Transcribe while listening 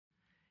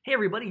Hey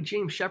everybody,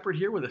 James Shepard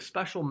here with a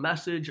special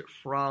message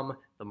from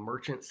the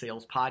Merchant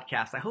Sales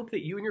Podcast. I hope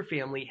that you and your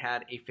family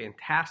had a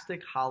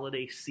fantastic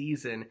holiday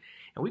season,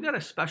 and we've got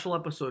a special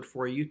episode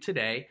for you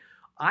today.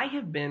 I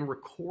have been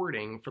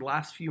recording for the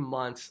last few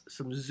months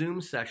some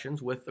Zoom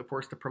sessions with, of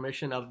course, the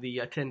permission of the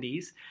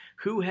attendees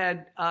who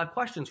had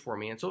questions for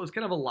me. And so it was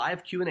kind of a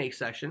live Q&A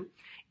session.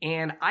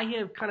 And I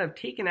have kind of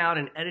taken out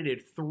and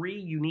edited 3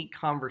 unique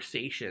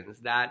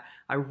conversations that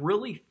I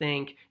really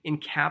think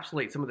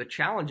encapsulate some of the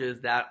challenges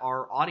that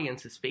our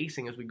audience is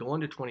facing as we go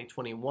into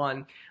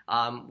 2021.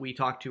 We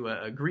talked to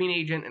a green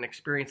agent, an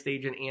experienced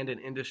agent, and an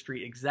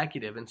industry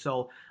executive. And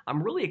so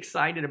I'm really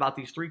excited about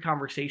these 3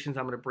 conversations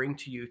I'm going to bring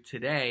to you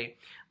today.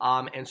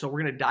 And so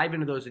we're going to dive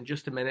into those in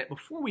just a minute.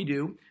 Before we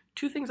do,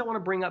 2 things I want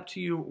to bring up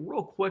to you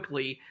real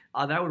quickly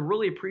that I would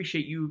really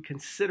appreciate you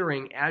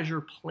considering as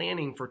you're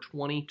planning for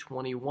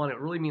 2021. It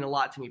would really mean a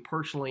lot to me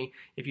personally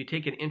if you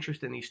take an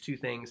interest in these 2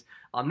 things.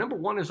 Number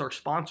 1 is our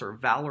sponsor,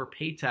 Valor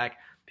Paytech.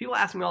 People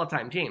ask me all the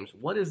time, James,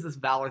 what is this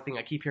Valor thing?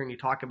 I keep hearing you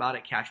talk about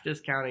it, cash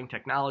discounting,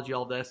 technology,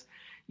 all this.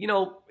 You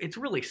know, it's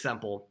really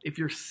simple. If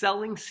you're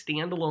selling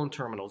standalone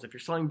terminals, if you're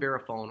selling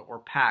Verifone or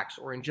Pax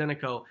or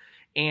Ingenico,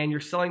 and you're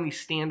selling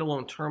these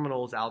standalone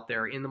terminals out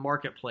there in the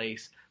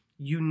marketplace,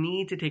 you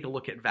need to take a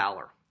look at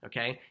Valor,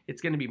 okay?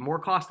 It's going to be more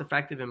cost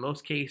effective in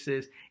most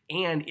cases,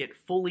 and it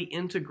fully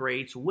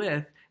integrates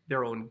with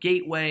their own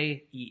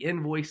gateway,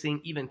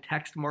 e-invoicing, even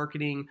text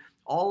marketing,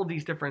 all of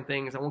these different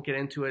things. I won't get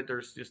into it.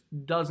 There's just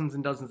dozens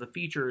and dozens of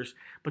features,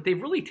 but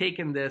they've really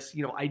taken this,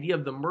 idea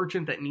of the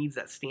merchant that needs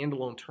that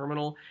standalone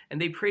terminal,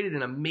 and they've created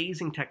an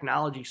amazing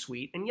technology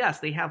suite. And yes,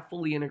 they have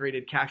fully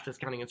integrated cash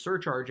discounting and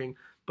surcharging,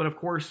 but of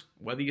course,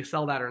 whether you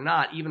sell that or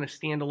not, even a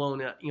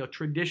standalone,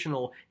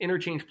 traditional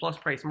interchange plus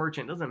price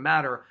merchant, doesn't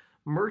matter.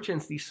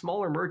 Merchants, these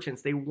smaller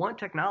merchants, they want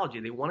technology.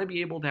 They want to be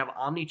able to have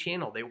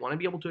omni-channel. They want to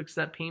be able to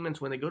accept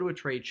payments when they go to a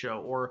trade show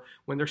or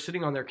when they're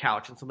sitting on their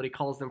couch and somebody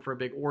calls them for a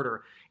big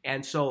order.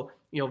 And so,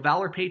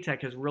 Valor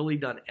Paytech has really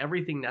done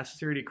everything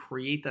necessary to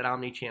create that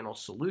omni-channel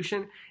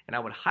solution. And I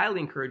would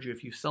highly encourage you,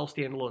 if you sell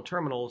standalone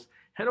terminals,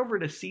 head over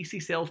to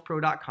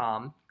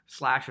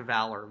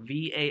ccsalespro.com/Valor,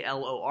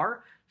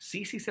 VALOR.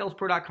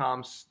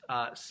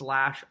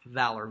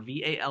 ccsalespro.com/Valor,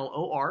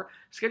 VALOR.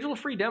 Schedule a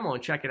free demo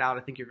and check it out. I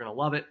think you're going to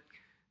love it.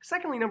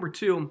 Secondly, number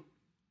 2,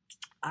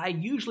 I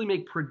usually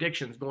make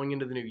predictions going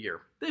into the new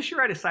year. This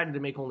year I decided to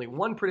make only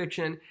one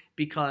prediction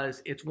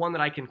because it's one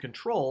that I can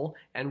control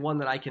and one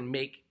that I can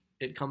make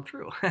it come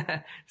true.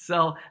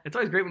 So it's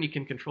always great when you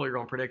can control your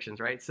own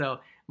predictions, right? So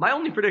my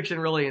only prediction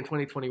really in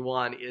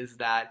 2021 is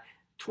that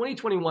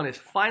 2021 is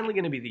finally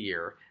going to be the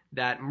year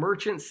that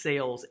merchant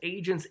sales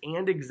agents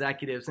and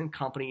executives and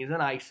companies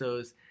and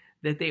ISOs,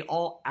 that they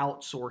all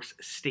outsource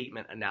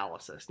statement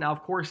analysis. Now,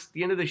 of course, at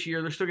the end of this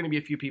year, there's still going to be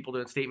a few people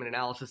doing statement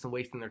analysis and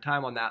wasting their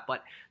time on that.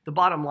 But the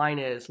bottom line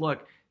is,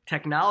 look,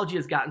 technology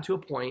has gotten to a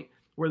point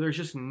where there's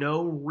just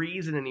no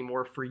reason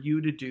anymore for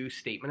you to do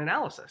statement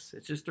analysis.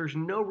 It's just there's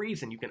no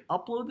reason. You can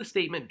upload the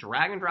statement,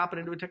 drag and drop it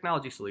into a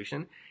technology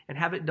solution, and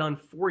have it done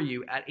for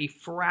you at a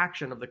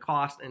fraction of the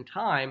cost and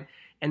time.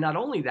 And not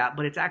only that,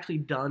 but it's actually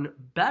done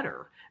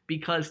better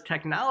because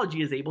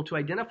technology is able to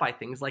identify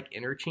things like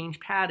interchange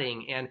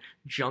padding and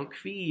junk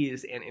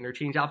fees and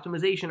interchange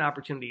optimization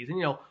opportunities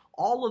and,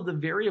 all of the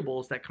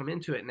variables that come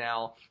into it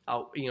now,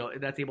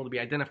 that's able to be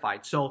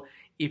identified. So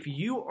if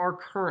you are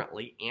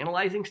currently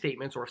analyzing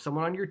statements, or if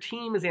someone on your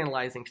team is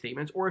analyzing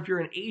statements, or if you're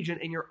an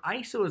agent and your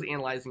ISO is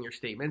analyzing your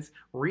statements,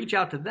 reach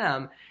out to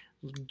them.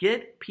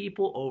 Get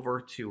people over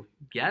to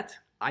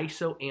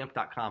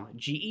getisoamp.com,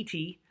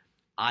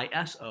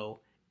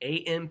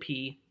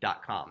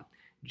 getisoamp.com,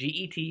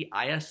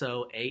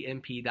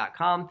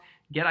 getisoamp.com,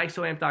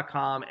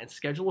 getisoamp.com, and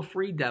schedule a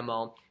free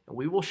demo, and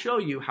we will show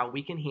you how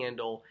we can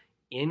handle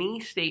any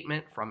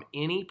statement from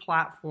any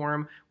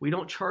platform. We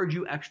don't charge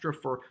you extra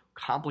for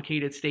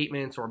complicated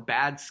statements or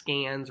bad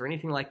scans or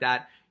anything like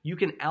that. You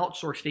can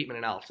outsource statement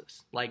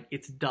analysis. Like,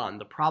 it's done.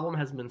 The problem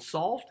has been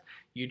solved.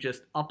 You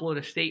just upload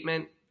a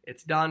statement.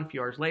 It's done. A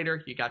few hours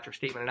later, you got your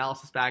statement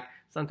analysis back.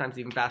 Sometimes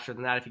even faster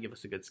than that if you give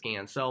us a good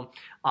scan. So,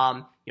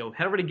 head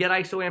over to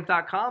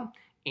getisoamp.com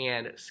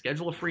and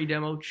schedule a free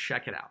demo.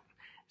 Check it out.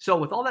 So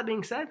with all that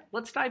being said,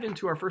 let's dive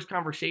into our first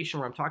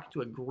conversation where I'm talking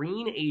to a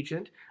green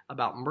agent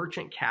about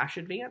merchant cash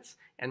advance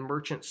and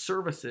merchant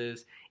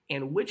services,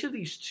 and which of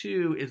these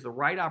 2 is the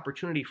right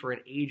opportunity for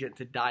an agent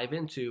to dive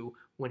into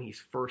when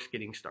he's first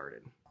getting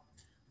started.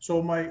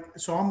 So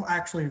I'm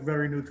actually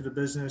very new to the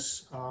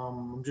business.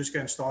 I'm just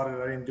getting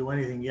started. I didn't do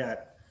anything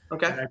yet.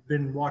 Okay. And I've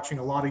been watching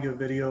a lot of your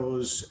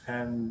videos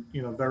and,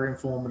 very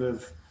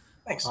informative.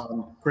 Thanks.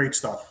 Great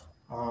stuff.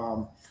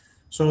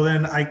 So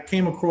then I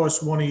came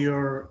across one of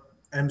your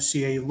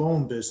MCA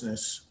loan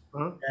business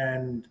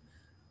and,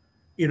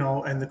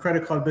 and the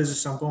credit card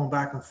business. I'm going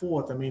back and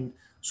forth. I mean,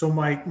 so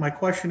my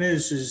question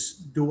is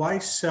do I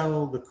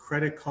sell the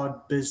credit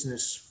card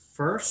business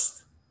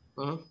first?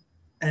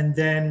 And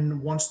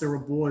then once they're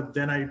aboard,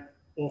 then I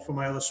offer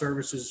my other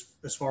services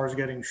as far as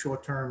getting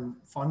short-term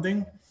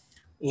funding?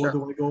 Or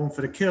do I go in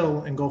for the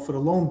kill and go for the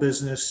loan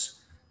business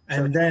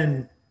and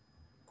then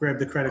grab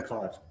the credit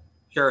card.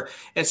 Sure.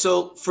 And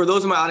so for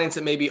those in my audience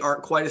that maybe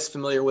aren't quite as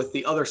familiar with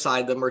the other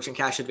side, the merchant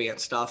cash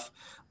advance stuff,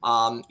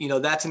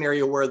 that's an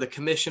area where the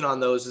commission on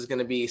those is going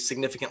to be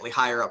significantly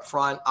higher up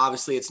front.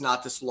 Obviously, it's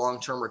not this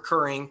long-term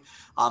recurring.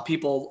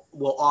 People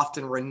will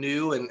often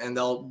renew and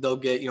they'll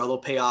get, they'll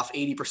pay off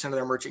 80% of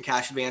their merchant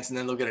cash advance and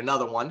then they'll get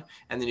another one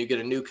and then you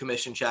get a new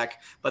commission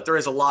check. But there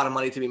is a lot of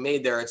money to be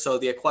made there. And so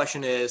the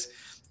question is,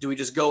 do we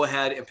just go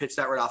ahead and pitch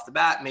that right off the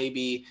bat,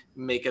 maybe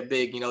make a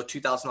big,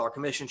 $2,000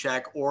 commission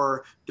check,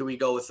 or do we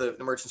go with the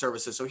merchant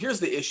services? So here's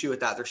the issue with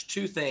that. There's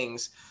two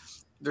things.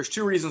 There's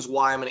two reasons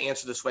why I'm going to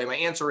answer this way. My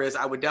answer is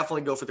I would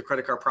definitely go for the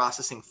credit card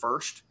processing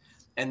first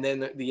and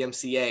then the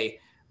MCA.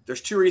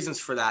 There's two reasons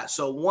for that.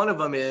 So one of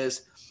them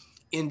is,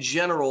 in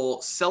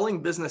general,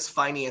 selling business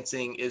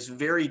financing is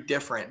very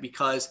different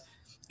because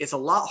it's a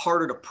lot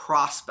harder to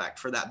prospect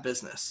for that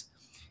business.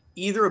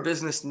 Either a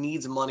business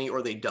needs money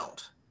or they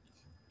don't.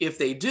 If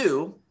they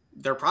do,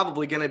 they're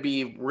probably going to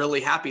be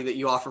really happy that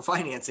you offer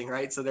financing,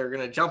 right? So they're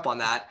going to jump on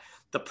that.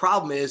 The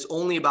problem is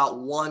only about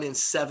 1 in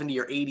 70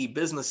 or 80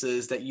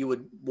 businesses that you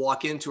would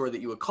walk into or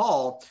that you would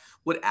call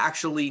would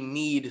actually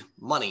need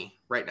money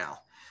right now.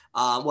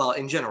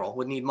 In general,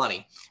 would need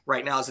money.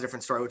 Right now is a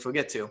different story, which we'll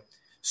get to.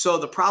 So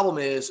the problem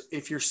is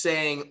if you're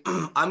saying,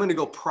 I'm going to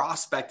go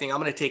prospecting, I'm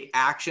going to take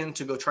action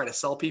to go try to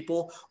sell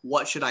people,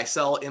 what should I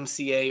sell,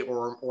 MCA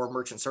or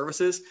merchant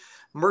services?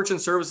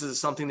 Merchant services is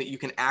something that you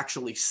can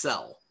actually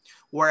sell.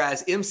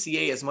 Whereas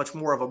MCA is much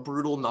more of a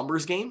brutal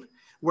numbers game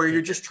where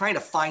you're just trying to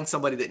find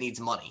somebody that needs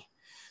money.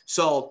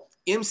 So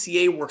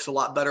MCA works a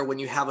lot better when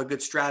you have a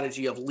good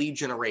strategy of lead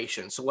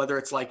generation. So whether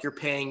it's like you're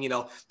paying,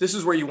 this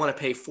is where you want to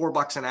pay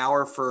 $4 an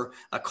hour for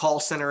a call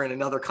center in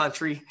another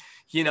country,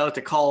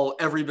 to call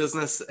every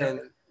business and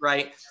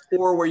right.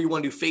 Or where you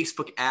want to do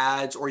Facebook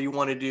ads, or you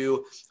want to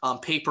do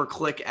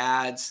pay-per-click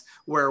ads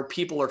where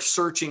people are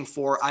searching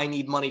for, I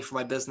need money for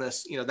my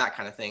business, that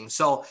kind of thing.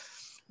 So,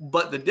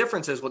 but the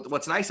difference is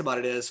what's nice about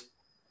it is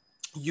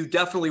you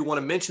definitely want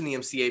to mention the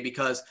MCA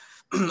because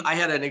I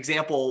had an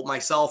example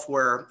myself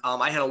where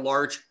I had a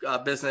large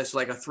business,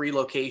 like a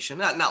 3-location,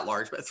 not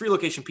large, but a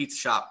 3-location pizza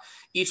shop.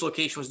 Each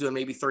location was doing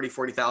maybe 30,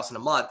 40,000 a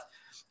month.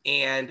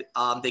 And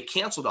they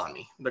canceled on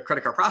me, the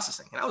credit card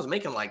processing. And I was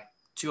making like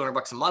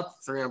 $200 a month,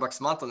 $300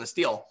 a month on this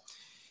deal.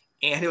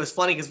 And it was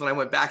funny because when I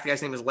went back, the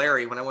guy's name is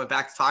Larry. When I went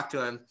back to talk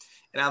to him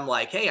and I'm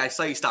like, hey, I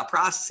saw you stop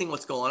processing.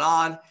 What's going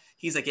on?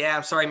 He's like, yeah,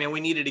 I'm sorry, man.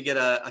 We needed to get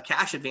a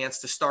cash advance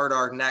to start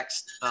our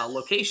next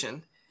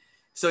location.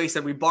 So he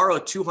said, we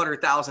borrowed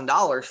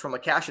 $200,000 from a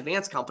cash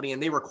advance company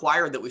and they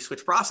required that we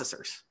switch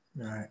processors.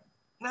 Right.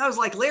 And I was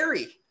like,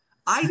 Larry,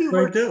 I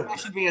do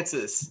cash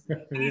advances.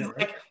 And he's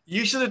like,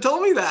 you should have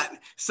told me that.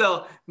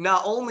 So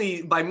not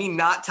only by me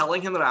not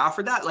telling him that I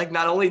offered that, like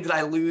not only did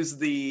I lose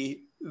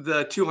the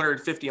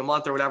 $250 a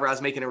month or whatever I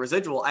was making a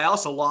residual, I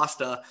also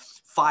lost a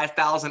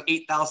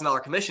 $5,000,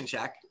 $8,000 commission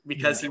check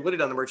because he would have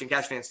done the merchant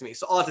cash advance to me.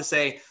 So all I have to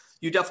say,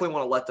 you definitely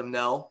want to let them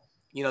know,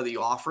 that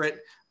you offer it.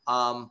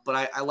 But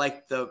I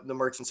like the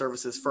merchant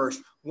services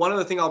first. One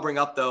other thing I'll bring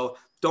up though,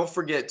 don't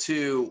forget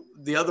to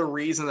the other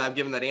reason that I've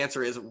given that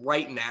answer is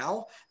right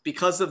now,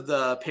 because of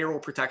the payroll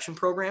protection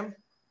program,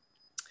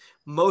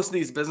 most of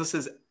these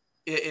businesses,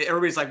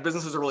 everybody's like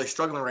businesses are really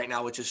struggling right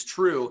now, which is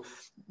true,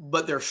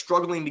 but they're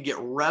struggling to get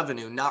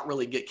revenue, not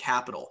really get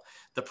capital.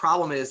 The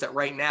problem is that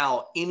right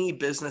now, any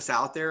business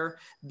out there,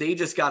 they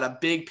just got a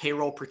big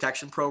payroll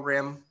protection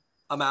program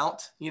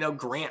amount,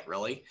 grant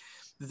really.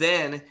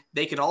 Then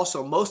they can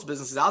also, most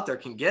businesses out there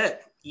can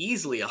get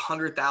easily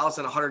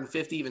 100,000,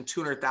 150, even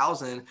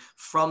 200,000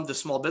 from the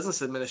Small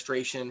Business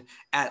Administration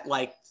at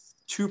like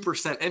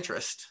 2%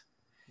 interest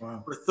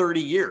for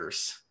 30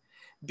 years.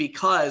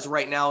 Because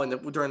right now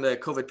during the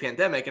COVID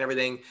pandemic and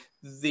everything,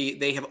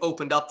 they have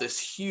opened up this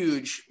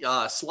huge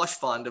slush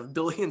fund of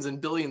billions and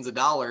billions of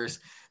dollars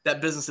that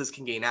businesses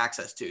can gain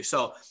access to.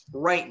 So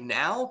right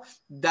now,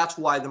 that's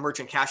why the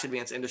merchant cash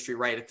advance industry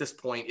right at this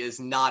point is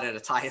not at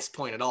its highest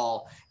point at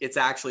all. It's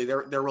actually,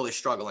 they're really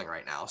struggling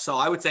right now. So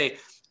I would say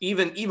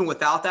even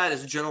without that,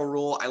 as a general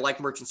rule, I like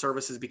merchant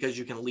services because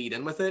you can lead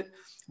in with it,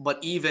 but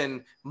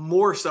even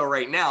more so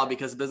right now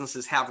because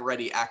businesses have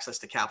ready access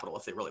to capital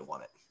if they really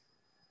want it.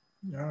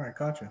 All right,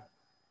 gotcha.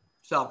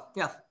 So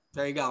yeah,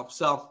 there you go.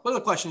 So what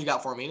other questions you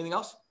got for me? Anything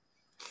else?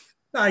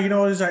 No, I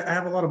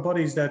have a lot of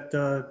buddies that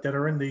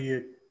are in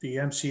the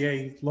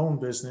MCA loan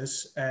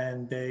business,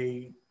 and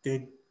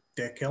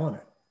they're killing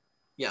it.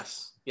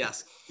 Yes. Yeah.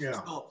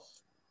 So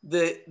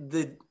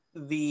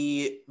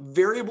the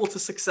variable to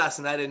success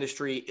in that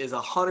industry is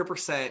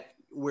 100%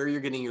 where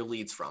you're getting your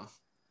leads from.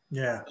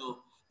 Yeah, so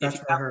that's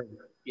what I heard.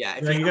 Yeah,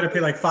 you got to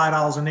pay like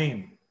 $5 a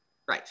name.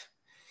 Right.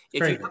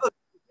 If you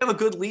have a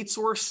good lead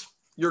source,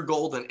 you're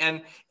golden.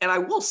 And I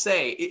will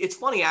say, it's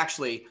funny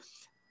actually.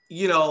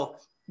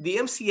 The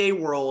MCA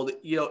world,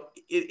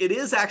 it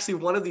is actually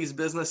one of these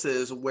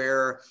businesses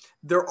where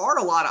there are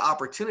a lot of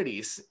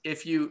opportunities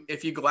if you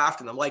go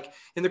after them. Like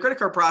in the credit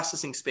card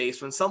processing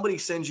space, when somebody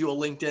sends you a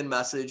LinkedIn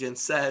message and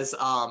says,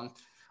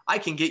 I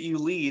can get you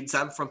leads,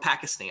 I'm from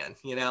Pakistan,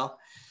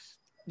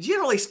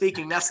 generally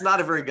speaking, that's not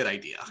a very good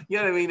idea. You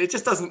know what I mean? It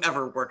just doesn't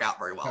ever work out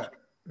very well,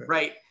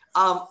 right?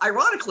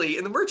 Ironically,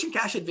 in the merchant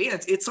cash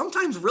advance, it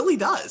sometimes really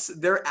does.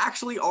 There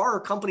actually are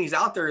companies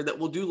out there that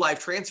will do live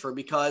transfer,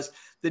 because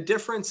the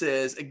difference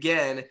is,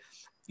 again,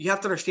 you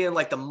have to understand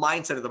like the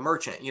mindset of the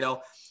merchant. You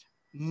know,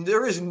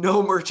 there is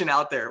no merchant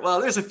out there.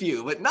 Well, there's a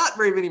few, but not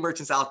very many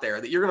merchants out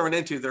there that you're going to run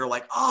into. They're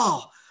like,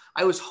 oh,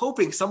 I was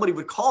hoping somebody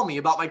would call me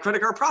about my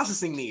credit card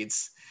processing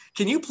needs.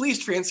 Can you please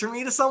transfer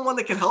me to someone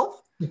that can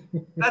help?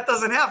 That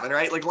doesn't happen,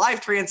 right? Like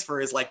live transfer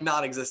is like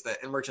non-existent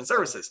in merchant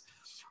services,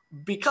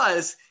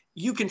 because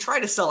you can try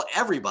to sell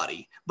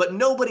everybody, but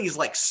nobody's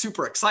like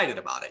super excited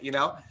about it, you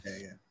know?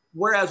 Yeah.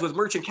 Whereas with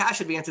merchant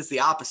cash advance, it's the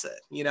opposite.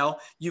 You know,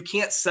 you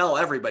can't sell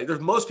everybody. There's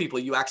most people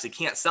you actually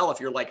can't sell if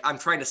you're like, I'm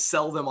trying to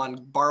sell them on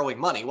borrowing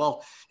money.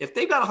 Well, if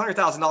they've got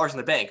 $100,000 in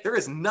the bank, there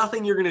is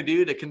nothing you're going to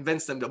do to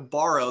convince them to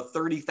borrow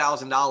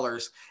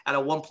 $30,000 at a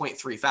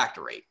 1.3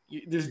 factor rate.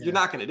 You're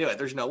not going to do it.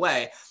 There's no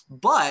way.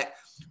 But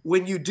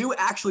when you do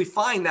actually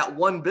find that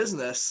one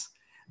business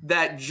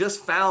that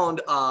just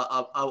found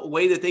a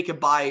way that they could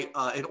buy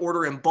an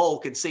order in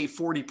bulk and save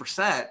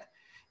 40%,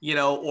 you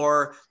know,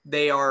 or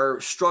they are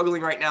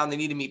struggling right now and they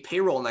need to meet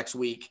payroll next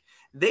week,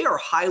 they are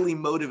highly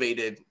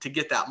motivated to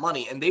get that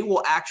money, and they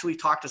will actually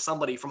talk to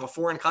somebody from a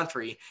foreign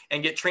country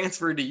and get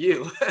transferred to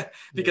you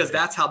because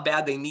that's how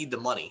bad they need the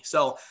money.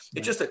 So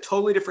it's just a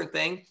totally different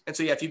thing. And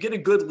so, yeah, if you get a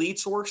good lead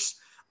source,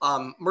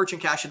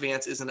 merchant cash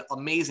advance is an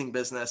amazing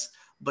business.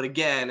 But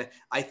again,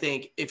 I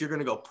think if you're going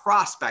to go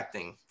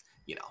prospecting,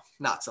 you know,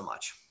 not so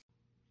much.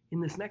 In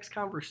this next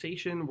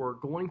conversation, we're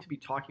going to be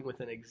talking with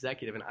an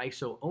executive, an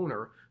ISO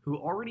owner, who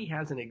already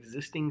has an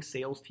existing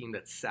sales team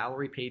that's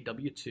salary paid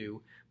W-2,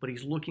 but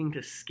he's looking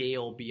to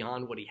scale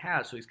beyond what he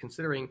has. So he's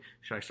considering,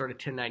 should I start a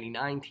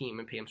 1099 team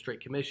and pay him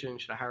straight commission?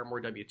 Should I hire more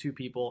W-2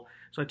 people?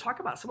 So I talk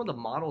about some of the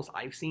models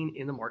I've seen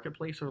in the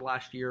marketplace over the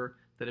last year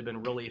that have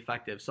been really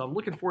effective. So I'm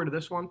looking forward to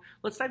this one.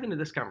 Let's dive into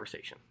this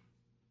conversation.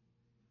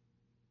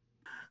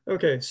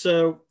 Okay,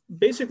 so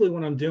basically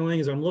what I'm doing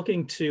is I'm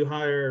looking to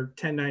hire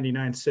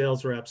 1099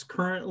 sales reps.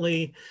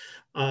 Currently,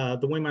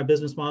 the way my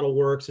business model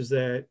works is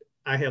that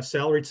I have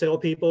salaried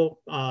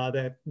salespeople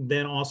that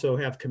then also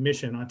have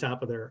commission on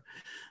top of their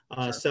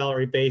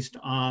salary based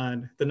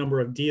on the number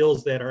of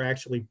deals that are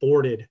actually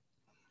boarded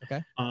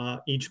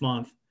each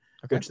month,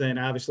 which then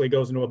obviously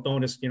goes into a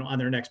bonus, you know, on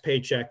their next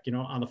paycheck, you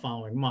know, on the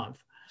following month.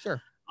 Sure.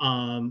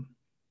 And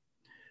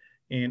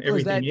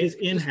everything is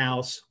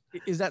in-house.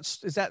 Is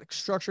that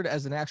structured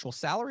as an actual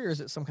salary, or is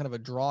it some kind of a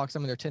draw? Because I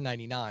mean, they're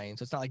 1099,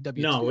 so it's not like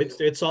W-2. No,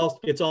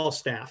 it's all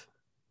staff.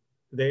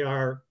 They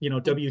are, you know,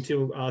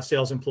 W-2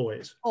 sales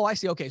employees. Oh, I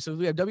see. Okay, so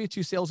we have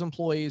W-2 sales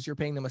employees. You're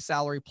paying them a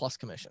salary plus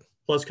commission.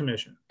 Plus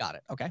commission. Got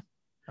it. Okay.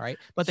 All right,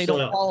 but they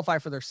don't qualify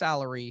for their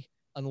salary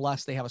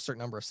unless they have a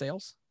certain number of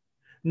sales.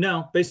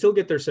 No, they still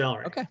get their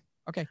salary. Okay.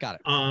 Okay, got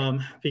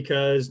it.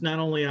 Because not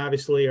only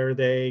obviously are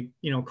they,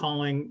 you know,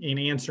 calling and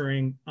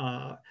answering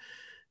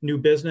new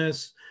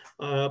business,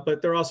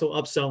 but they're also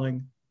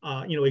upselling,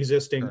 you know,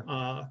 existing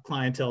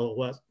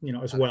clientele, you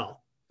know, as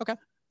well. Okay.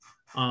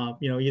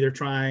 You know, either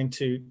trying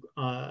to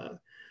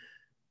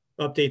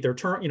update their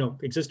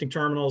existing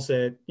terminals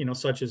that, you know,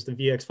 such as the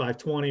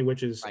VX520,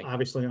 which is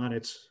obviously on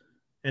its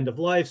end of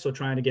life. So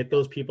trying to get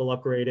those people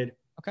upgraded.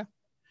 Okay.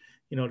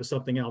 You know, to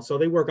something else. So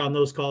they work on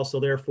those calls. So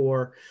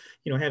therefore,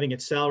 you know, having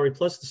it salary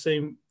plus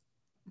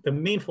the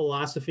main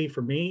philosophy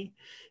for me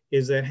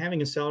is that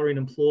having a salaried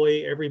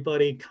employee,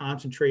 everybody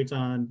concentrates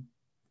on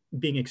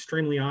being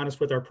extremely honest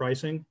with our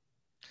pricing.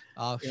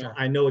 Oh, sure. You know,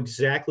 I know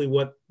exactly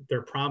what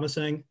they're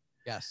promising.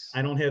 Yes.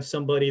 I don't have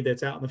somebody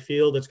that's out in the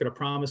field that's going to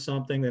promise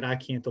something that I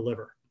can't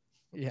deliver.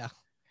 Yeah.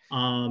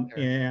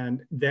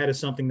 And that is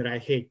something that I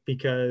hate,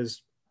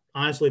 because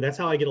honestly, that's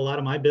how I get a lot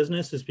of my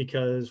business, is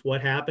because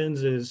what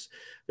happens is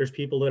there's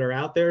people that are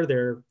out there,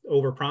 they're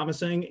over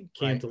promising,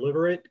 can't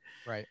deliver it.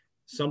 Right.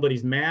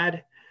 Somebody's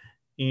mad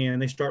and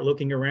they start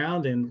looking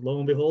around, and lo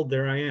and behold,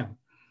 there I am.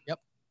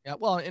 Yeah.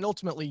 Well, and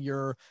ultimately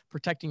you're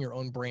protecting your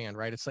own brand,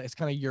 right? It's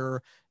kind of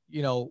your,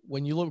 you know,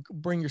 when you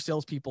bring your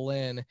salespeople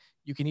in,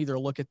 you can either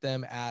look at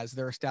them as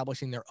they're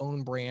establishing their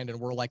own brand and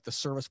we're like the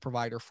service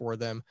provider for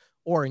them,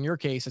 or in your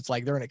case, it's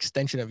like they're an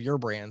extension of your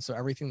brand. So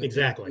everything that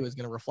you do is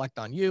going to reflect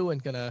on you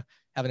and going to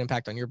have an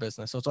impact on your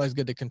business. So it's always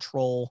good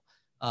to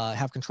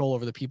have control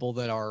over the people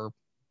that are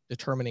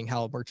determining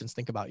how merchants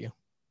think about you.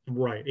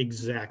 Right,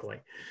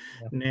 exactly.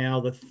 Yeah. Now,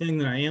 the thing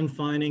that I am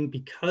finding,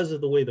 because of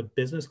the way the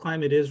business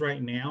climate is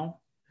right now,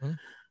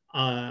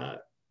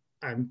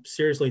 I'm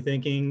seriously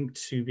thinking,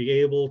 to be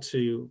able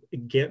to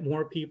get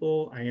more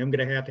people, I am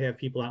going to have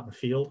people out in the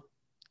field.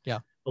 Yeah.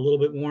 A little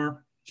bit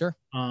more. Sure.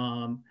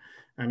 I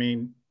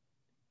mean,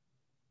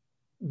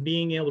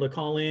 being able to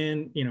call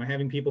in, you know,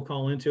 having people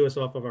call into us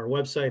off of our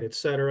website, et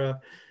cetera,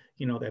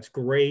 you know, that's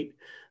great.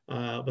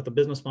 But the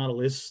business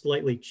model is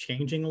slightly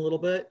changing a little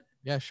bit.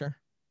 Yeah, sure.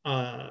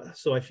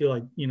 So I feel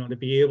like, you know, to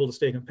be able to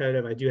stay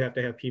competitive, I do have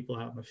to have people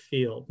out in the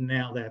field.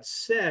 Now, that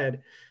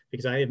said,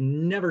 because I have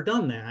never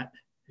done that,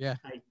 yeah,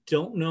 I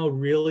don't know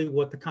really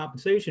what the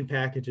compensation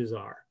packages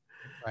are.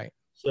 Right.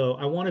 So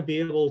I want to be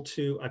able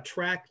to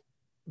attract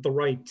the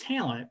right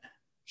talent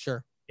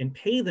Sure. and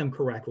pay them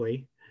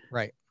correctly.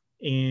 Right.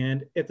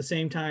 And at the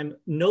same time,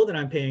 know that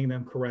I'm paying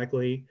them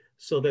correctly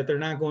so that they're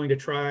not going to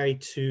try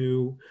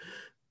to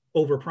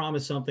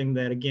overpromise something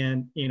that,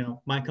 again,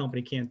 my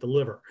company can't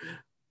deliver.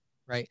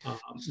 Right.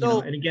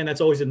 And again,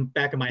 that's always in the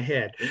back of my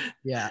head.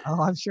 Yeah.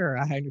 Oh, I'm sure.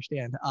 I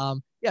understand.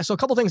 Yeah. So a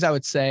couple things I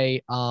would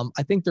say.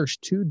 I think there's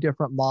two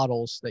different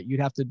models that you'd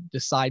have to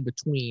decide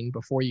between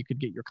before you could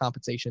get your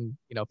compensation,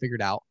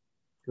 figured out.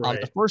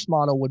 Right. The first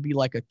model would be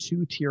like a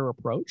 2-tier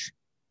approach.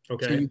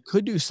 Okay. So you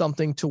could do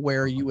something to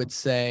where you would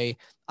say,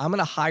 I'm going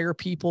to hire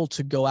people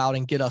to go out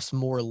and get us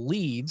more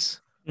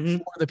leads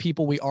for the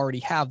people we already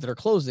have that are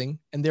closing,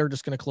 and they're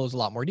just going to close a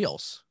lot more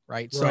deals.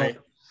 Right. So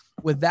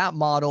with that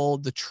model,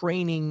 the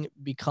training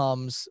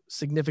becomes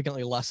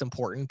significantly less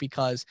important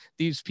because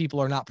these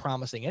people are not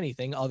promising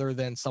anything other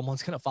than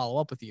someone's going to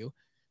follow up with you.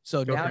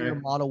 So now your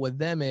model with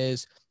them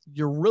is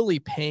you're really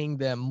paying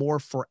them more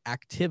for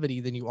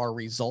activity than you are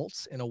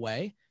results in a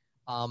way.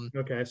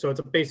 Okay. So it's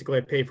basically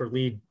a pay for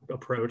lead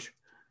approach.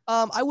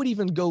 I would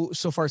even go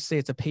so far as to say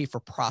it's a pay for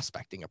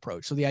prospecting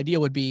approach. So the idea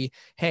would be,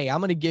 hey, I'm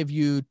going to give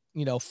you,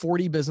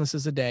 40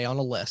 businesses a day on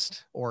a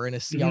list or in a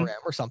CRM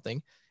or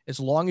something. As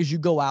long as you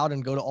go out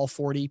and go to all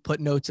 40, put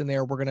notes in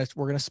there, we're going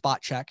to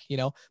spot check,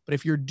 but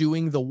if you're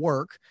doing the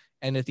work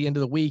and at the end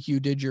of the week, you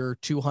did your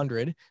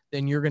 200,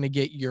 then you're going to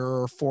get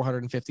your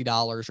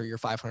 $450 or your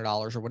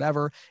 $500 or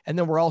whatever. And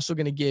then we're also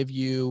going to give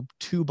you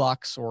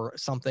 $2 or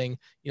something,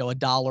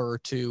 $1 or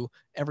 $2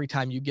 every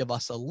time you give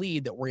us a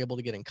lead that we're able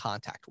to get in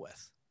contact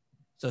with.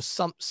 So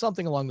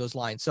something along those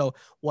lines. So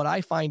what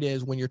I find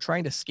is when you're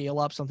trying to scale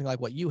up something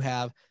like what you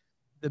have,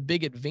 the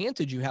big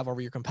advantage you have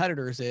over your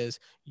competitors is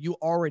you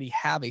already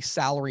have a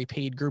salary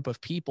paid group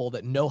of people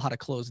that know how to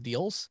close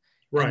deals,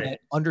 and that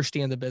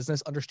understand the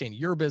business, understand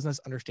your business,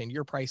 understand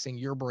your pricing,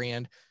 your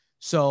brand.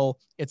 So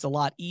it's a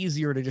lot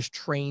easier to just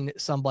train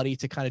somebody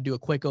to kind of do a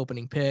quick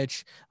opening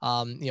pitch,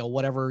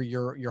 whatever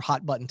your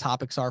hot button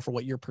topics are for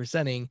what you're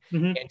presenting,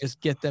 and just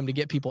get them to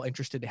get people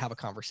interested to have a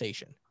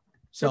conversation.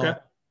 So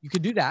you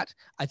could do that.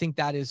 I think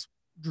that is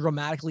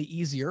dramatically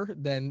easier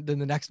than the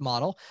next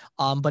model.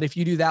 But if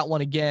you do that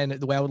one again,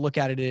 the way I would look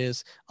at it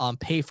is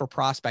pay for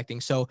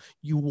prospecting. So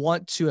you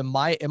want to, in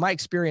my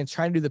experience,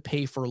 trying to do the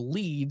pay for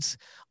leads,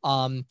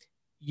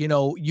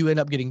 you end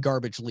up getting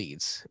garbage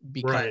leads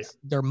because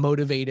they're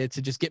motivated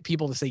to just get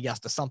people to say yes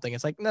to something.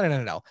 It's like,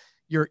 no.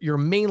 You're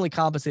mainly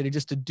compensated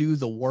just to do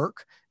the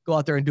work, go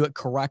out there and do it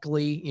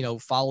correctly,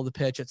 follow the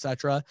pitch,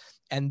 etc.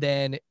 And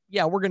then,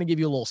 we're going to give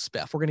you a little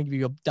spiff. We're going to give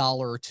you $1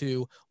 or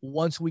 $2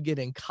 once we get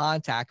in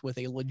contact with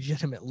a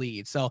legitimate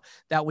lead. So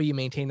that way you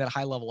maintain that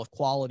high level of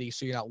quality.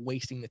 So you're not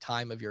wasting the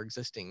time of your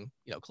existing,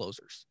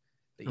 closers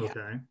that you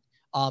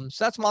have.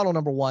 So that's model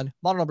number one.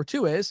 Model number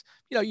two is,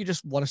 you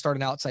just want to start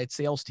an outside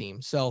sales team.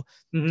 So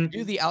to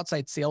do the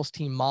outside sales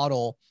team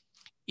model,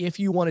 if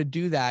you want to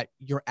do that,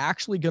 you're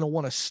actually going to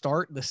want to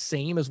start the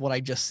same as what I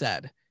just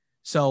said.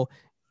 So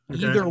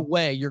either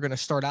way, you're going to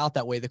start out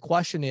that way. The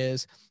question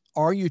is,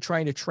 are you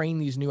trying to train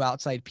these new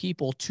outside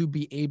people to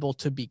be able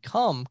to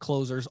become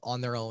closers on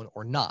their own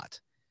or not?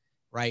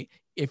 Right.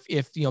 If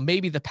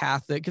maybe the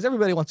path because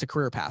everybody wants a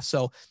career path.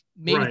 So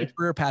maybe the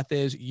career path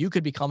is you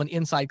could become an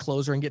inside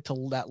closer and get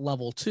to that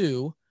level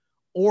 2.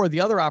 Or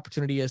the other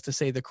opportunity is to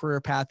say the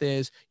career path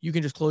is you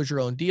can just close your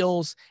own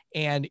deals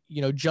and,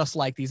 just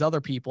like these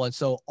other people. And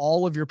so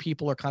all of your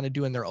people are kind of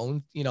doing their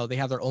own, they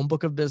have their own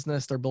book of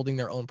business. They're building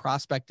their own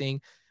prospecting,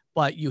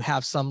 but you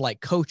have some like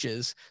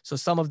coaches. So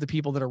some of the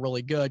people that are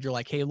really good, you're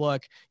like, hey,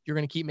 look, you're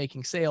going to keep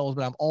making sales,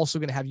 but I'm also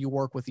going to have you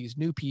work with these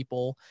new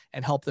people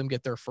and help them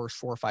get their first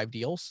 4 or 5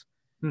 deals.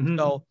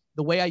 So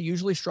the way I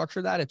usually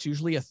structure that, it's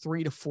usually a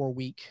 3 to 4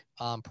 week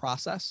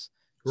process.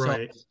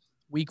 So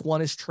week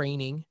 1 is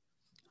training.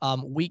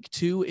 Week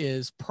 2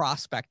 is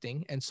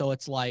prospecting. And so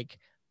it's like,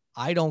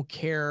 I don't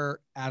care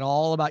at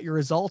all about your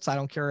results. I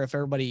don't care if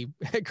everybody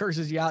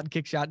curses you out and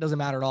kicks you out. It doesn't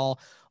matter at all.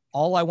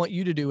 All I want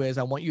you to do is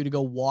I want you to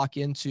go walk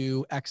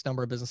into X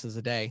number of businesses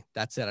a day.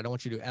 That's it. I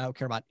don't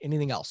care about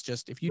anything else.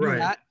 Just if you do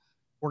that,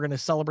 we're going to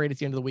celebrate at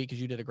the end of the week because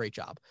you did a great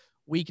job.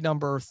 Week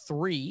number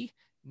 3,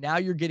 now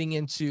you're getting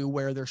into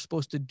where they're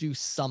supposed to do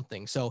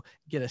something. So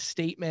get a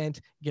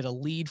statement, get a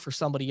lead for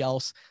somebody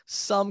else,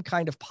 some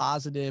kind of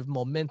positive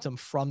momentum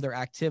from their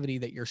activity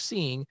that you're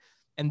seeing.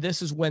 And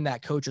this is when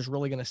that coach is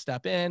really going to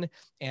step in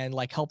and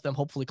like help them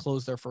hopefully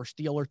close their first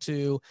deal or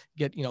 2,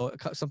 get,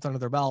 something under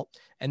their belt.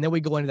 And then we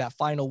go into that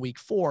final week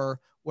 4,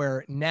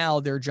 where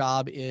now their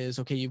job is,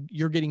 okay,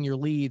 you're getting your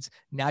leads.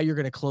 Now you're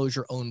going to close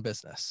your own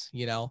business,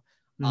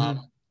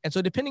 And so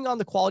depending on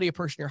the quality of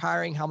person you're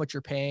hiring, how much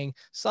you're paying,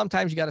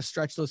 sometimes you got to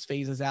stretch those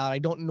phases out. I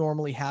don't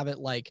normally have it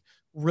like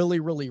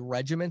really, really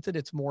regimented.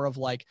 It's more of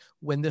like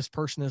when this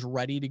person is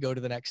ready to go to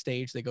the next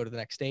stage, they go to the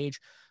next stage.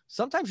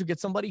 Sometimes you get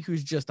somebody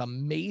who's just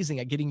amazing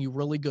at getting you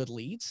really good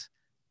leads.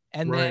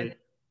 And then,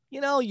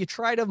 you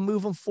try to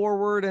move them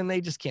forward and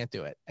they just can't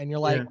do it. And you're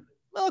like,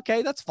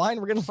 okay, that's fine.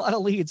 We're getting a lot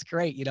of leads.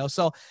 Great.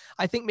 So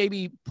I think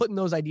maybe putting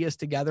those ideas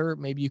together,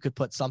 maybe you could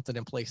put something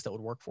in place that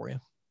would work for you.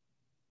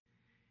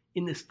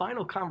 In this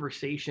final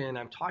conversation,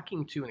 I'm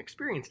talking to an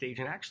experienced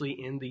agent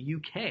actually in the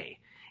UK.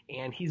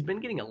 And he's been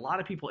getting a lot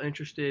of people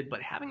interested,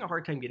 but having a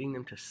hard time getting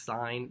them to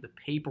sign the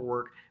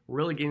paperwork,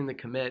 really getting them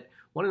to commit.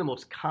 One of the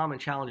most common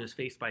challenges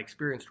faced by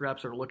experienced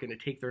reps are looking to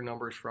take their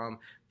numbers from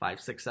 5,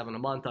 6, 7 a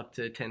month up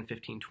to 10,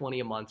 15, 20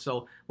 a month.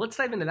 So let's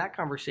dive into that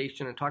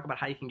conversation and talk about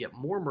how you can get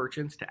more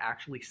merchants to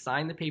actually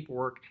sign the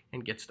paperwork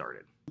and get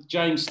started.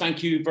 James,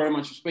 thank you very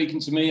much for speaking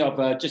to me.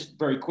 I've just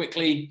very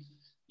quickly,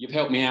 you've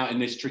helped me out in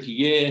this tricky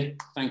year.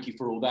 Thank you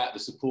for all that, the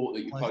support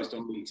that you post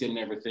on LinkedIn and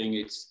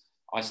everything.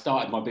 I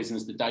started my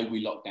business the day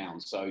we locked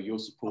down, so your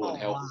support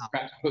helped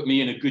perhaps put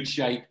me in a good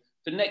shape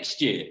for next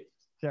year.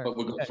 Sure. But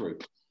we got through.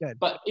 Good.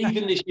 But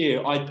even this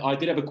year, I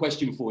did have a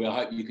question for you. I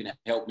hope you can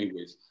help me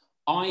with.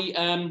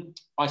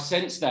 I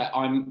sense that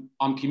I'm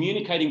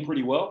communicating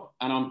pretty well,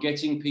 and I'm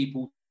getting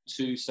people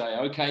to say,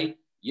 okay,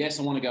 yes,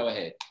 I want to go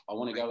ahead. I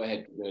want to go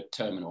ahead with the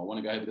terminal. I want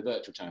to go ahead with the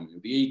virtual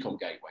terminal, the e-com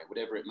gateway,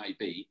 whatever it may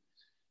be.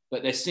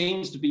 But there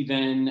seems to be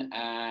then,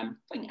 I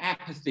think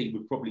apathy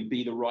would probably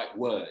be the right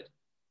word,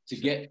 to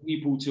get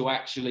people to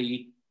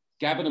actually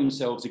gather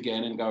themselves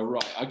again and go,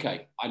 right,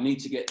 okay, I need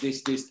to get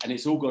this, and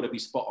it's all got to be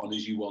spot on,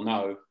 as you well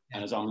know,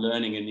 and as I'm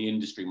learning in the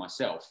industry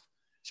myself.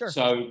 Sure.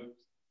 So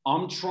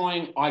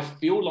I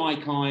feel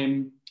like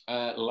I'm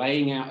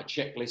laying out a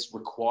checklist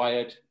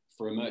required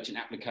for a merchant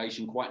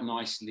application quite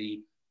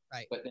nicely,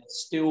 right? But there's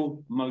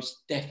still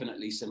most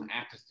definitely some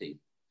apathy.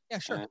 Yeah,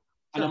 sure.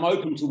 And I'm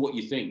open to what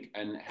you think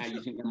and how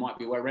you think there might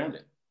be a way around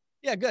it.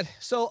 Yeah, good.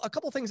 So a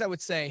couple things I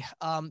would say.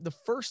 The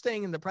first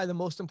thing and probably the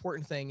most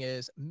important thing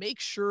is make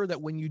sure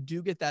that when you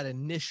do get that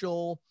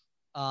initial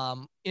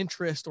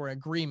interest or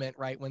agreement,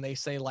 right? When they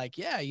say like,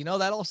 yeah,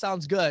 that all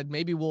sounds good.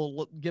 Maybe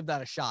we'll give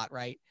that a shot,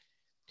 right?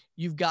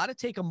 You've got to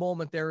take a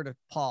moment there to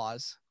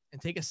pause and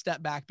take a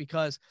step back,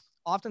 because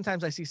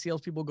oftentimes I see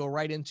salespeople go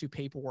right into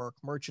paperwork,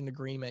 merchant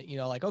agreement,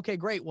 like, okay,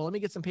 great. Well, let me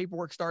get some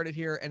paperwork started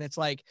here. And it's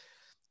like,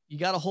 you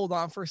got to hold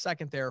on for a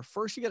second there.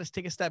 First, you got to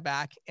take a step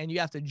back and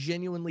you have to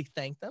genuinely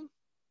thank them.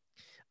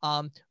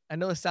 I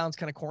know this sounds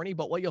kind of corny,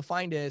 but what you'll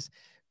find is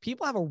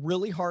people have a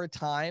really hard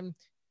time,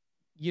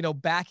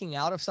 backing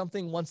out of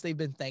something once they've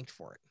been thanked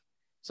for it.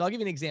 So I'll give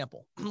you an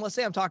example. Let's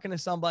say I'm talking to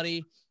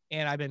somebody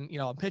and I've been,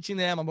 I'm pitching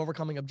them, I'm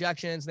overcoming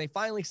objections. And they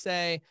finally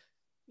say,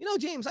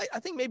 James, I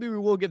think maybe we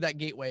will give that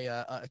gateway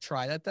a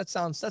try. That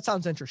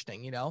sounds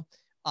interesting,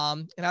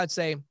 and I would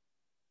say,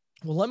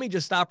 well, let me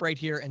just stop right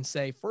here and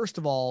say, first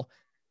of all,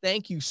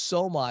 thank you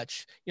so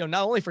much,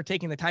 not only for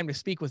taking the time to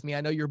speak with me.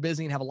 I know you're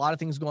busy and have a lot of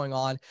things going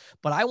on,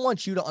 but I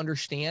want you to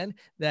understand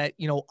that,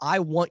 I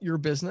want your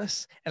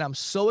business and I'm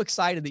so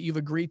excited that you've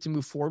agreed to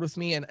move forward with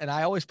me. And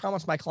I always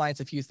promise my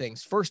clients a few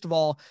things. First of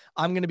all,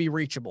 I'm going to be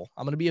reachable.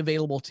 I'm going to be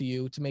available to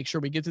you to make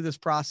sure we get through this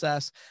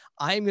process.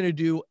 I'm going to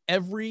do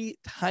every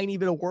tiny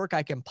bit of work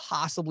I can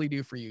possibly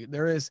do for you.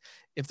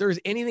 If there's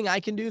anything I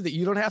can do that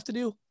you don't have to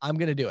do, I'm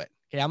going to do it.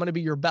 Okay, I'm going to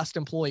be your best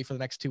employee for the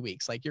next 2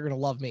 weeks. Like, you're going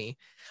to love me.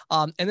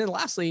 And then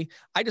lastly,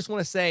 I just want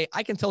to say,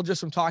 I can tell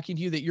just from talking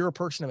to you that you're a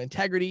person of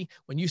integrity.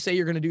 When you say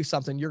you're going to do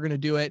something, you're going to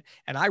do it.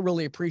 And I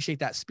really appreciate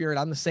that spirit.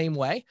 I'm the same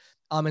way.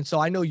 And so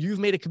I know you've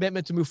made a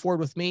commitment to move forward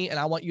with me, and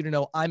I want you to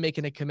know I'm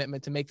making a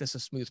commitment to make this a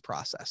smooth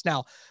process.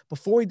 Now,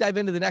 before we dive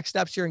into the next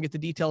steps here and get the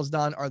details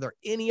done, are there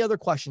any other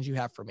questions you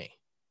have for me?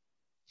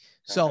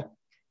 So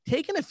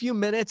taking a few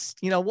minutes,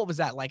 what was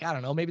that? Like, I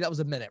don't know, maybe that was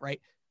a minute, right?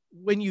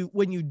 When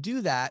you do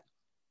that,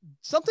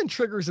 something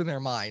triggers in their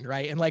mind,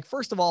 right? And like,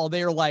 first of all,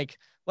 they're like,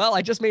 well,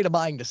 I just made a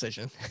buying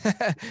decision.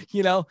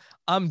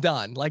 I'm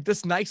done. Like,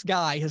 this nice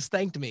guy has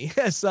thanked me.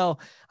 So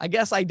I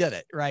guess I did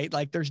it, right?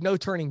 Like, there's no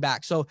turning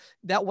back. So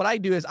what I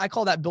do is I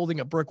call that building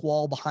a brick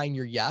wall behind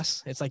your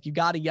yes. It's like, you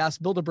got a yes,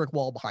 build a brick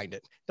wall behind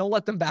it. Don't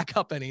let them back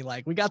up any.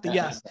 Like, we got the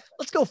yes.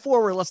 Let's go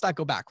forward. Let's not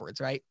go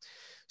backwards, right?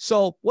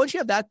 So once you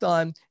have that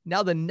done,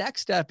 now the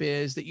next step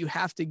is that you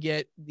have to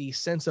get the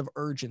sense of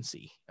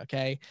urgency.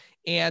 Okay.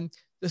 And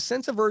the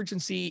sense of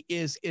urgency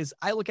is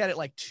I look at it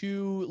like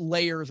 2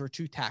 layers or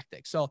 2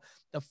 tactics. So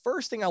the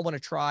first thing I want to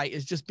try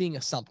is just being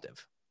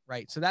assumptive,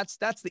 right? So that's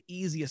the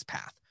easiest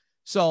path.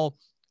 So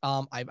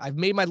I've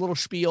made my little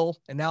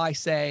spiel, and now I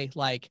say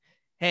like,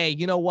 hey,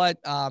 you know what?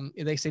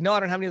 They say, no, I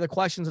don't have any other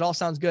questions. It all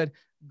sounds good.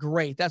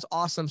 Great. That's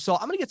awesome. So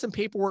I'm going to get some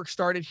paperwork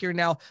started here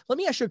now. Let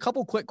me ask you a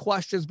couple quick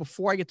questions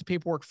before I get the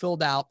paperwork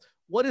filled out.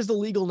 What is the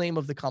legal name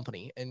of the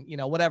company? And,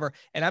 whatever.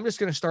 And I'm just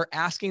going to start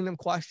asking them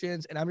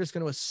questions, and I'm just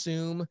going to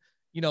assume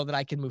that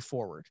I can move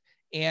forward.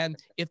 And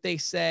if they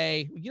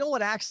say, you know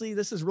what, actually,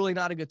 this is really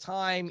not a good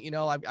time,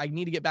 I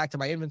need to get back to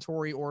my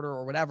inventory order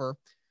or whatever,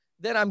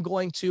 then I'm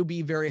going to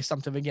be very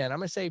assumptive again. I'm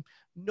going to say,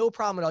 no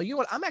problem at all. You know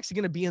what? I'm actually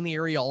going to be in the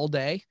area all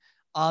day.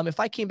 If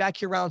I came back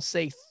here around,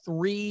 say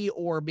 3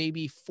 or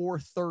maybe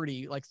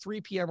 4:30, like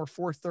 3 p.m. or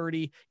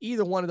 4:30,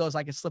 either one of those,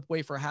 I could slip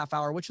away for a half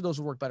hour. Which of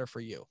those would work better for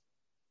you?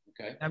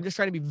 Okay. I'm just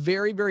trying to be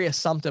very, very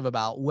assumptive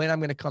about when I'm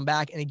going to come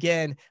back. And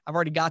again, I've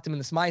already got them in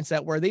this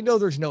mindset where they know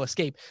there's no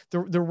escape.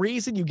 The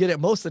reason you get it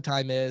most of the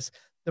time is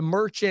the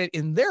merchant,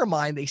 in their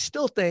mind, they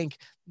still think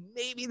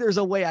maybe there's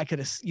a way I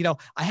could,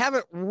 I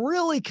haven't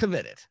really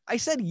committed. I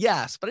said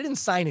yes, but I didn't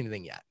sign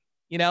anything yet.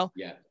 you know?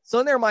 Yeah. So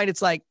in their mind,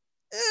 it's like,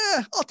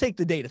 I'll take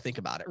the day to think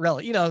about it,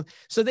 really, you know?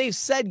 So they've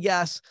said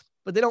yes,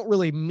 but they don't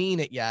really mean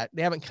it yet.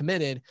 They haven't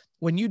committed.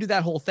 When you do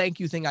that whole thank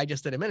you thing I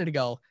just did a minute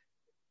ago,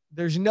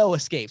 there's no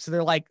escape. So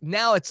they're like,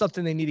 now it's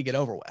something they need to get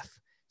over with.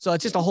 So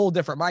it's just a whole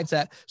different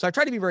mindset. So I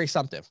try to be very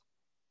assumptive.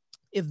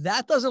 If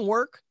that doesn't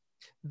work,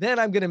 then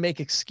I'm going to make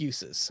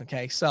excuses.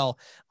 Okay. So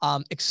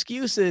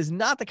excuses,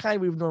 not the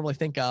kind we would normally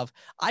think of.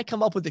 I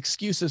come up with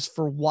excuses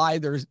for why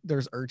there's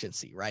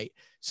urgency, right?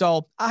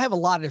 So I have a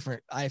lot of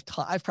different, I've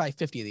probably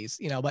 50 of these,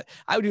 you know, but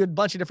I would do a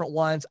bunch of different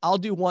ones. I'll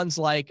do ones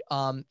like,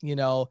 you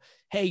know,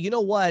 hey, you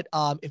know what?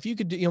 If you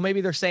could do, you know,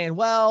 maybe they're saying,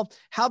 well,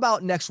 how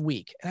about next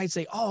week? And I'd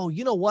say, oh,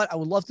 you know what? I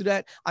would love to do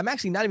that. I'm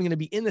actually not even going to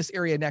be in this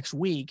area next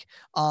week.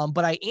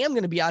 But I am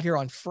going to be out here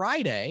on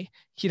Friday.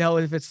 You know,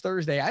 if it's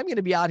Thursday, I'm going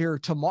to be out here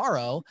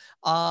tomorrow.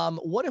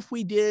 What if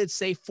we did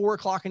say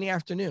 4:00 in the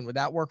afternoon? Would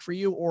that work for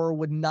you? Or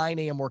would 9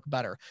 a.m. work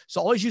better?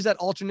 So always use that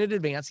alternate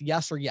advance,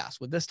 yes or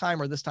yes. Would this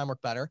time or this time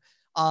work better?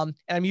 And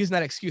I'm using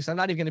that excuse. I'm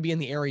not even going to be in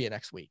the area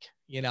next week.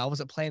 You know, I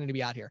wasn't planning to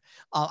be out here.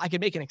 I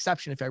could make an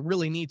exception if I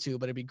really need to,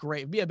 but it'd be great.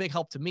 It'd be a big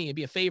help to me. It'd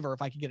be a favor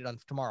if I could get it done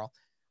tomorrow.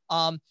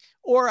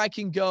 Or I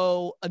can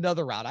go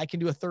another route. I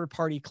can do a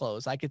third-party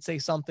close. I could say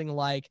something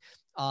like,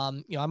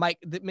 you know, I might,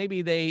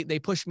 maybe they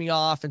push me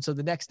off. And so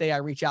the next day I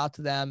reach out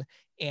to them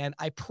and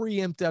I do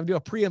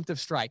a preemptive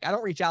strike. I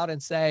don't reach out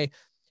and say,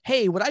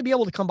 hey, would I be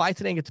able to come by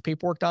today and get the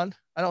paperwork done?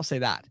 I don't say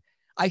that.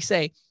 I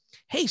say,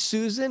 hey,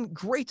 Susan,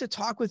 great to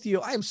talk with you.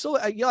 I am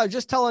so, you know, I was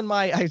just telling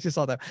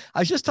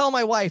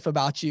my wife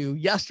about you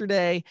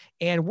yesterday,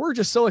 and we're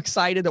just so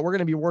excited that we're going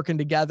to be working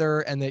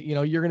together and that, you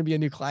know, you're going to be a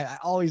new client. I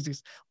always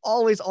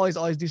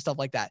do stuff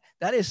like that.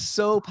 That is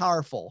so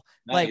powerful.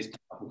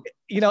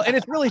 You know, and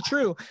it's really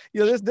true.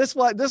 You know, this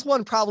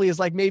one probably is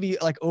like maybe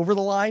like over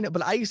the line,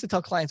 but I used to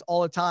tell clients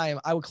all the time,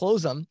 I would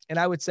close them and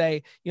I would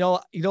say, you know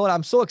what,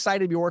 I'm so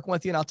excited to be working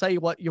with you. And I'll tell you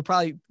what, you'll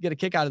probably get a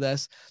kick out of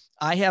this.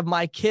 I have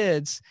my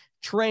kids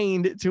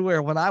trained to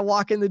where when I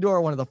walk in the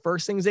door, one of the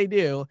first things they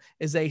do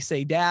is they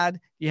say, Dad,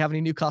 do you have any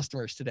new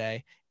customers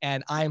today?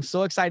 And I am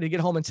so excited to get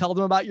home and tell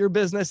them about your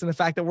business and the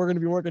fact that we're going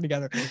to be working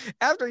together.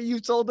 After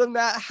you've told them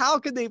that, how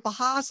could they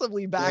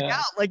possibly back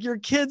out? Like, your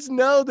kids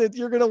know that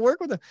you're going to work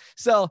with them.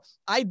 So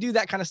I do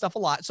that kind of stuff a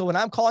lot. So when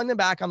I'm calling them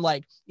back, I'm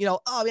like, you know,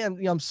 oh man,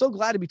 you know, I'm so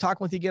glad to be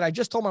talking with you again. I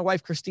just told my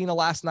wife, Christina,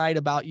 last night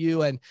about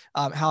you and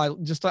how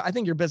I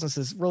think your business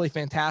is really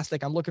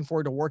fantastic. I'm looking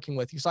forward to working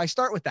with you. So I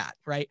start with that,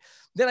 right?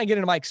 Then I get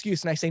into my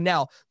excuse and I say,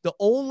 now the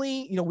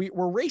only, you know,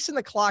 we're racing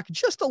the clock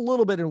just a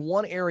little bit in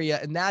one area.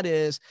 And that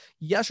is,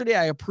 yesterday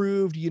I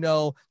approved, you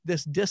know,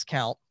 this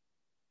discount.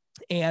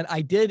 And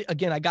I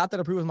got that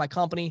approved with my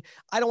company.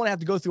 I don't want to have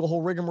to go through a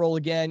whole rigmarole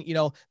again. You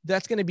know,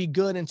 that's going to be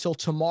good until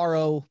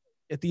tomorrow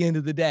at the end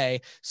of the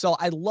day. So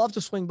I'd love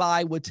to swing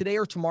by. Would today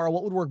or tomorrow,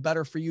 what would work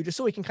better for you? Just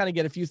so we can kind of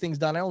get a few things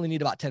done. I only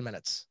need about 10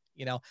 minutes,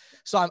 you know?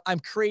 So I'm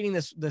creating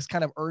this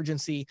kind of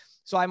urgency.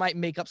 So I might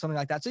make up something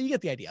like that. So you get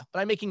the idea, but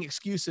I'm making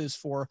excuses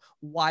for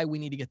why we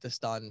need to get this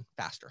done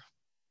faster.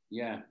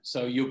 Yeah.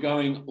 So you're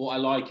going, what I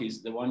like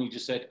is the one you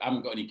just said, I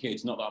haven't got any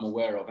kids, not that I'm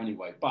aware of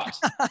anyway. But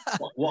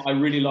what I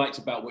really liked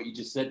about what you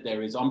just said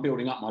there is I'm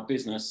building up my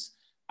business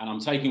and I'm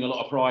taking a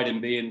lot of pride in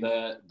being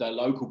the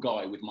local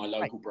guy with my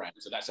local brand.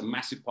 So that's a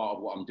massive part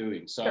of what I'm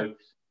doing. So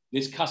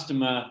this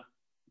customer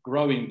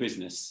growing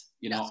business,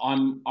 you know,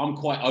 I'm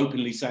quite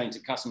openly saying to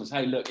customers,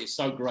 hey, look, it's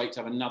so great to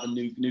have another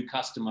new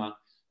customer.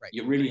 Right.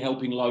 You're really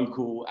helping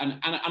local. And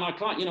I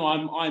can't, you know,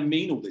 I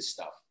mean all this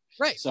stuff.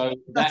 Right. So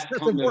that's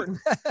important.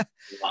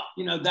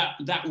 You know,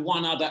 that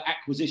one other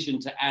acquisition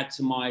to add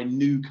to my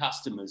new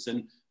customers.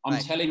 And I'm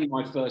telling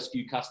my first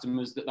few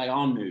customers that they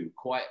are new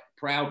quite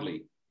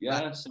proudly.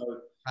 Yeah. Right. So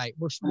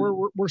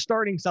we're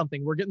starting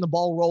something. We're getting the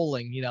ball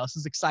rolling. You know, this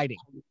is exciting.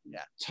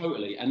 Yeah.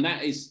 Totally. And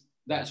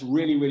that's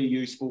really, really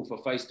useful for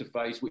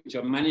face-to-face, which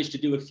I've managed to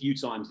do a few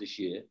times this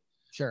year.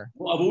 Sure.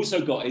 What I've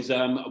also got is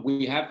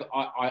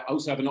I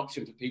also have an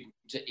option for people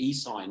to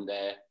e-sign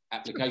their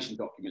application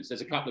documents.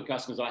 There's a couple of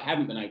customers I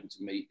haven't been able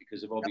to meet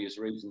because of obvious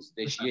reasons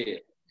this year.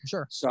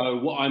 Sure. So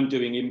what I'm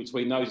doing in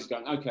between those is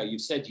going, okay,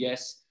 you've said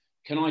yes.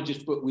 Can I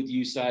just book with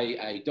you, say,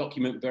 a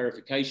document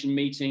verification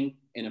meeting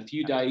in a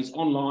few days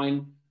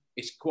online?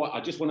 I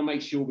just want to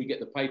make sure we get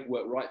the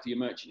paperwork right for your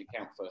merchant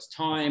account first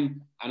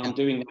time. And I'm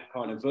doing that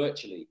kind of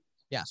virtually.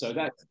 Yeah. So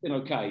that's been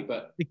okay,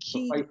 but the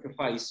key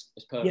face-to-face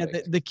is perfect.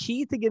 Yeah, the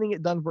key to getting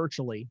it done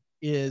virtually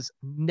is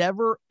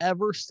never,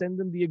 ever send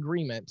them the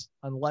agreement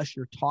unless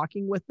you're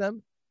talking with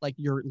them, like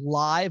you're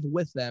live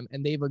with them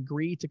and they've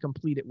agreed to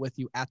complete it with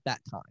you at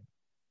that time.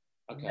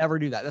 Okay. Never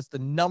do that. That's the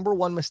number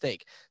one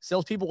mistake.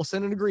 Salespeople will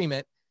send an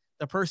agreement.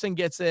 The person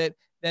gets it.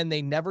 Then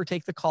they never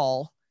take the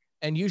call.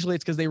 And usually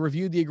it's because they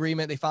reviewed the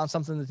agreement. They found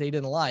something that they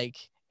didn't like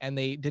and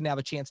they didn't have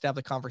a chance to have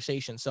the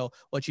conversation. So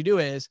what you do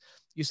is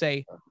you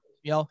say,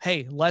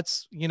 Hey,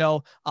 let's,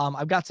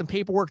 I've got some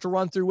paperwork to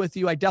run through with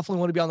you. I definitely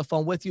want to be on the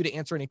phone with you to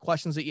answer any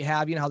questions that you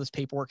have. You know how this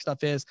paperwork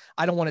stuff is.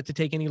 I don't want it to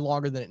take any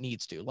longer than it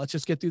needs to. Let's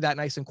just get through that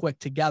nice and quick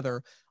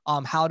together.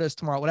 How does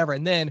tomorrow, whatever.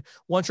 And then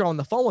once you're on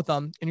the phone with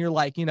them and you're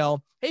like,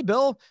 hey,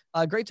 Bill,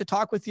 great to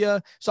talk with you.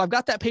 So I've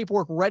got that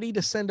paperwork ready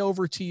to send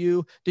over to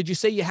you. Did you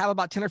say you have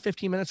about 10 or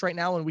 15 minutes right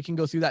now and we can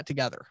go through that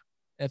together?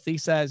 If he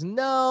says,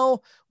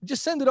 no,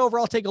 just send it over.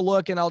 I'll take a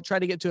look and I'll try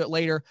to get to it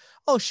later.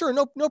 Oh, sure.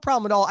 No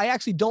problem at all. I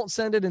actually don't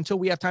send it until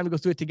we have time to go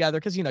through it together.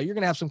 Cause you're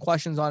going to have some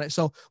questions on it.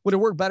 So would it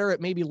work better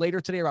at maybe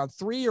later today around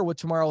 3, or would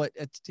tomorrow at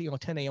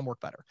 10 a.m. work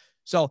better?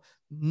 So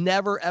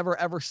never, ever,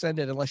 ever send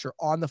it unless you're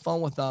on the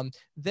phone with them.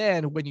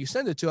 Then when you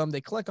send it to them,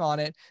 they click on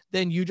it.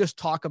 Then you just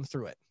talk them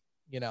through it,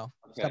 Okay.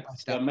 step by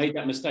step. I made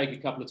that mistake a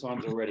couple of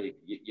times already.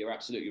 You're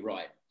absolutely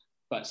right.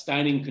 But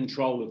staying in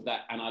control of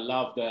that. And I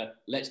love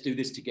let's do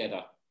this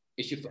together.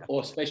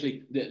 Or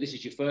especially this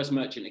is your first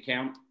merchant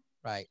account.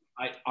 Right.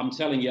 I'm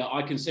telling you,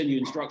 I can send you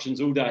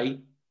instructions all day,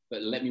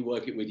 but let me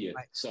work it with you.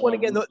 Right. So well,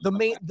 again,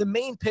 the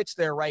main pitch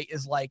there, right,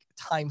 is like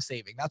time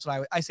saving. That's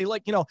what I say.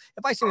 Like,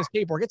 if I send this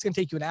paperwork, it's going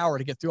to take you an hour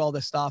to get through all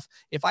this stuff.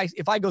 If I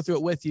go through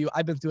it with you,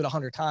 I've been through it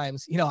 100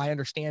 times. I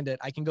understand it.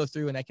 I can go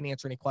through and I can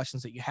answer any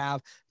questions that you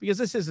have, because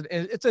it's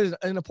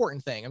an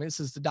important thing. I mean, this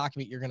is the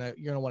document you're gonna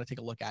want to take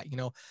a look at.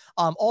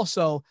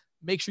 Also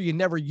make sure you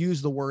never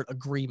use the word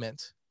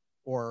agreement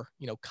or,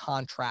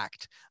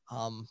 contract.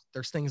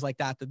 There's things like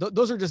that.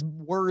 Those are just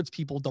words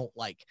people don't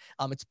like.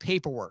 It's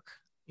paperwork,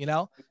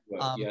 Yeah.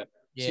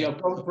 See,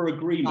 I've gone for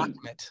agreement,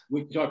 document,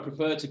 which I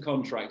prefer to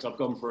contract. I've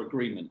gone for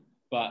agreement,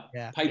 but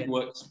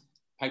paperwork's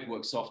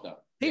softer.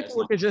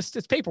 Paperwork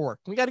it's paperwork.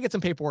 We got to get some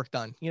paperwork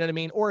done. You know what I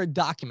mean? Or a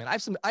document. I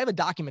have a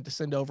document to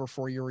send over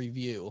for your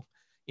review.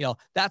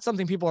 That's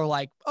something people are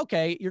like,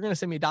 okay, you're going to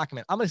send me a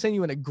document. I'm going to send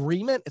you an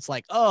agreement. It's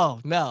like, oh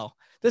no,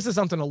 this is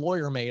something a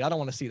lawyer made. I don't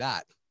want to see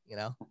that,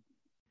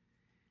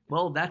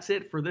 Well, that's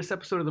it for this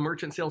episode of the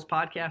Merchant Sales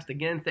Podcast.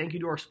 Again, thank you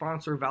to our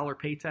sponsor, Valor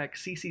Paytech,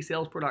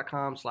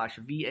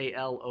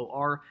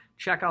 ccsalespro.com/VALOR.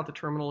 Check out the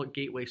terminal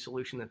gateway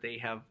solution that they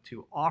have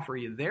to offer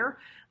you there.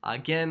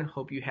 Again,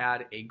 hope you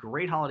had a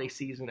great holiday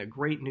season, a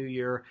great new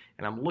year,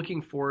 and I'm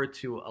looking forward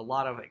to a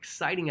lot of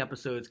exciting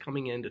episodes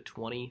coming into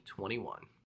 2021.